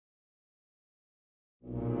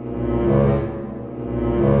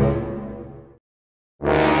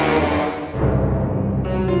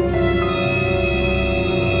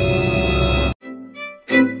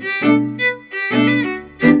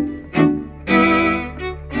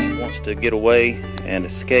to get away and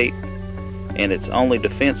escape, and its only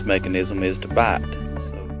defense mechanism is to bite.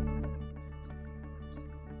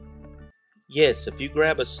 Yes, if you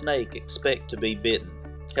grab a snake, expect to be bitten.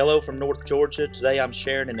 Hello from North Georgia. Today I'm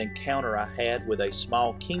sharing an encounter I had with a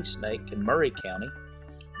small kingsnake in Murray County.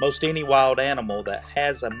 Most any wild animal that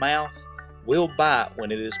has a mouth will bite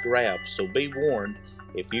when it is grabbed, so be warned.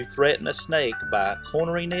 If you threaten a snake by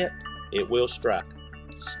cornering it, it will strike.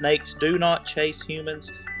 Snakes do not chase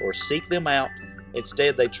humans or seek them out.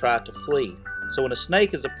 Instead, they try to flee. So when a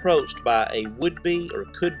snake is approached by a would-be or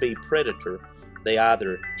could-be predator, they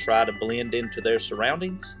either try to blend into their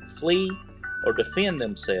surroundings, flee, or defend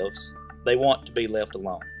themselves. They want to be left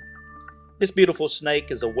alone. This beautiful snake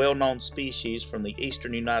is a well-known species from the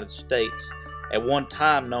eastern United States, at one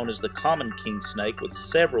time known as the common kingsnake, with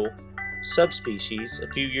several subspecies.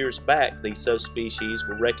 A few years back, these subspecies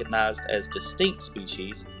were recognized as distinct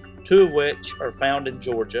species, two of which are found in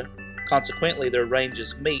Georgia. Consequently, their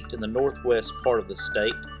ranges meet in the northwest part of the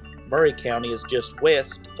state. Murray County is just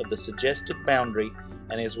west of the suggested boundary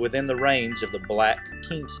and is within the range of the black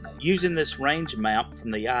kingsnake. Using this range map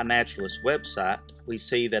from the iNaturalist website, we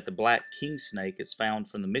see that the black kingsnake is found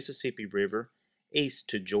from the Mississippi River east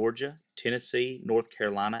to Georgia, Tennessee, North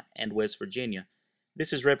Carolina, and West Virginia.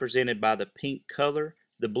 This is represented by the pink color.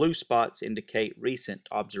 The blue spots indicate recent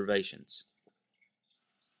observations.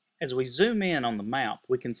 As we zoom in on the map,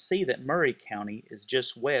 we can see that Murray County is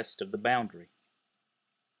just west of the boundary.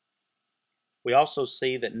 We also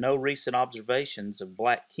see that no recent observations of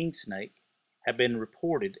black kingsnake have been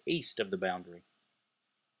reported east of the boundary.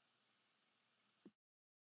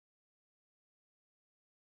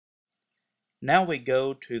 Now we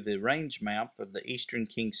go to the range map of the eastern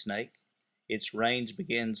kingsnake. Its range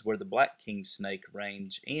begins where the black kingsnake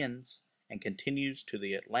range ends and continues to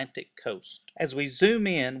the Atlantic coast. As we zoom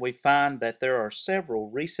in, we find that there are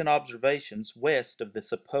several recent observations west of the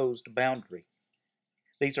supposed boundary.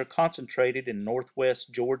 These are concentrated in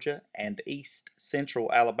northwest Georgia and east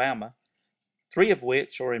central Alabama, three of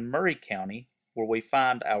which are in Murray County, where we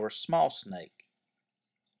find our small snake.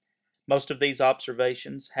 Most of these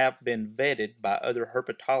observations have been vetted by other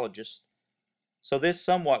herpetologists, so this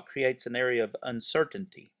somewhat creates an area of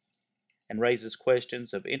uncertainty and raises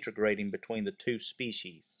questions of integrating between the two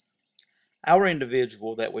species. Our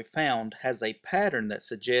individual that we found has a pattern that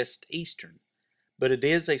suggests eastern, but it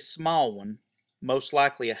is a small one, most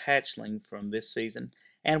likely a hatchling from this season,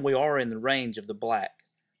 and we are in the range of the black.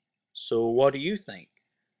 So what do you think?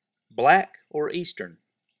 Black or eastern?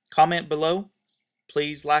 Comment below.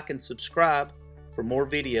 Please like and subscribe for more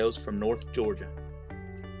videos from North Georgia.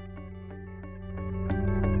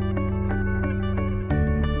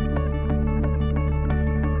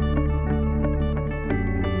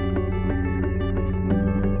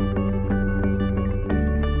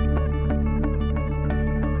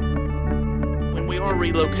 When we are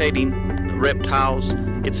relocating reptiles,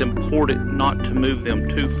 it's important not to move them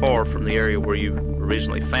too far from the area where you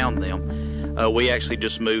originally found them. We actually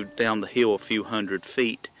just moved down the hill a few hundred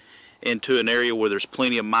feet into an area where there's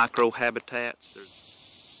plenty of micro habitats.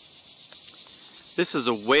 This is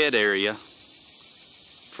a wet area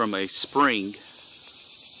from a spring.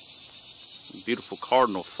 Beautiful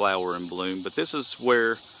cardinal flower in bloom, but this is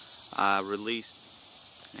where I released,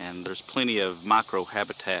 and there's plenty of micro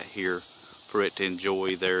habitat here for it to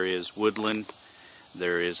enjoy. There is woodland,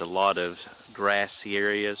 there is a lot of grassy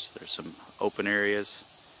areas, there's some open areas,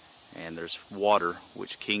 and there's water,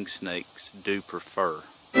 which kingsnakes do prefer.